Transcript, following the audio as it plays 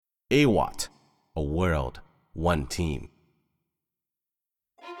AWOT, a world, one team.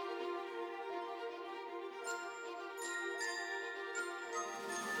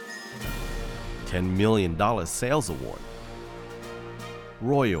 $10 million Sales Award,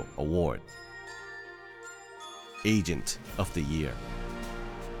 Royal Award, Agent of the Year,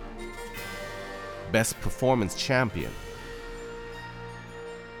 Best Performance Champion,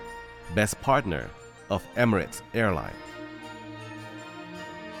 Best Partner of Emirates Airline.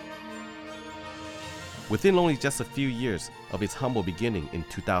 Within only just a few years of its humble beginning in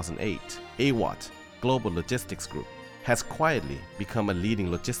 2008, AWOT Global Logistics Group has quietly become a leading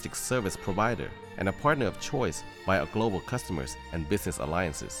logistics service provider and a partner of choice by our global customers and business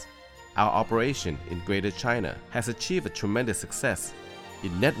alliances. Our operation in Greater China has achieved a tremendous success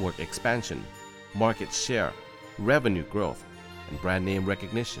in network expansion, market share, revenue growth, and brand name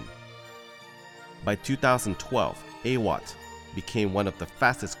recognition. By 2012, AWOT became one of the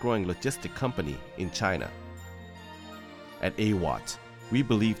fastest growing logistic company in China. At AWOT, we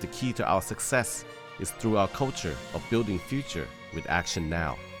believe the key to our success is through our culture of building future with action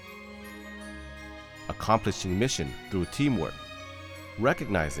now. Accomplishing mission through teamwork,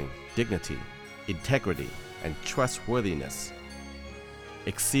 recognizing dignity, integrity, and trustworthiness.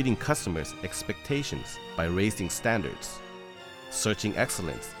 Exceeding customers' expectations by raising standards. Searching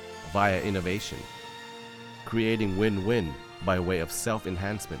excellence via innovation. Creating win-win by way of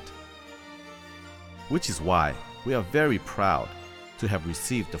self-enhancement. Which is why we are very proud to have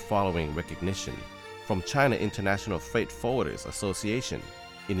received the following recognition from China International Freight Forwarders Association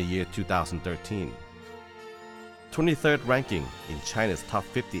in the year 2013. 23rd ranking in China's top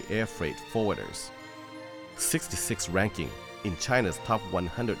 50 air freight forwarders. 66th ranking in China's top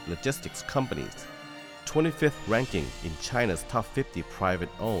 100 logistics companies. 25th ranking in China's top 50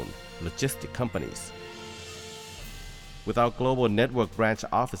 private-owned logistic companies. With our global network branch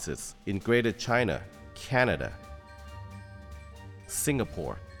offices in Greater China, Canada,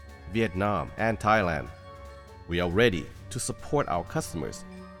 Singapore, Vietnam, and Thailand, we are ready to support our customers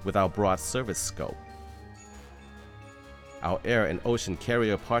with our broad service scope. Our air and ocean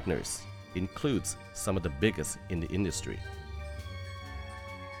carrier partners includes some of the biggest in the industry.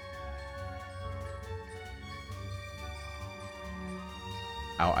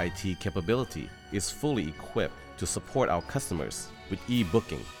 Our IT capability is fully equipped to support our customers with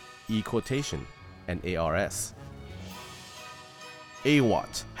e-booking, e-quotation, and ARS.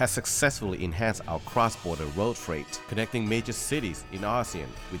 AWOT has successfully enhanced our cross-border road freight, connecting major cities in ASEAN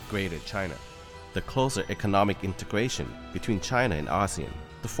with Greater China. The closer economic integration between China and ASEAN,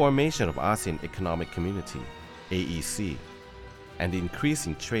 the formation of ASEAN Economic Community, AEC, and the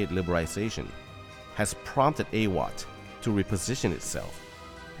increasing trade liberalization has prompted AWOT to reposition itself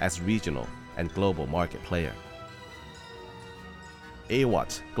as regional and global market player.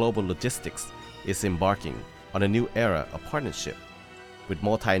 AWOT Global Logistics is embarking on a new era of partnership with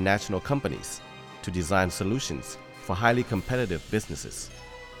multinational companies to design solutions for highly competitive businesses.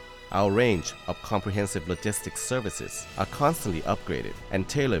 Our range of comprehensive logistics services are constantly upgraded and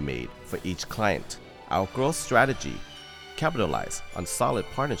tailor-made for each client. Our growth strategy capitalizes on solid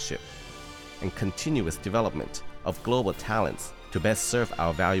partnership and continuous development of global talents to best serve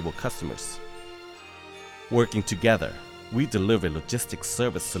our valuable customers. Working together, we deliver logistics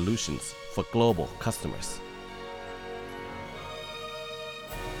service solutions for global customers.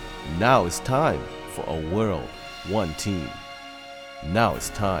 Now it's time for a world, one team. Now it's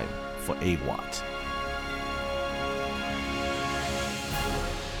time for AWOT.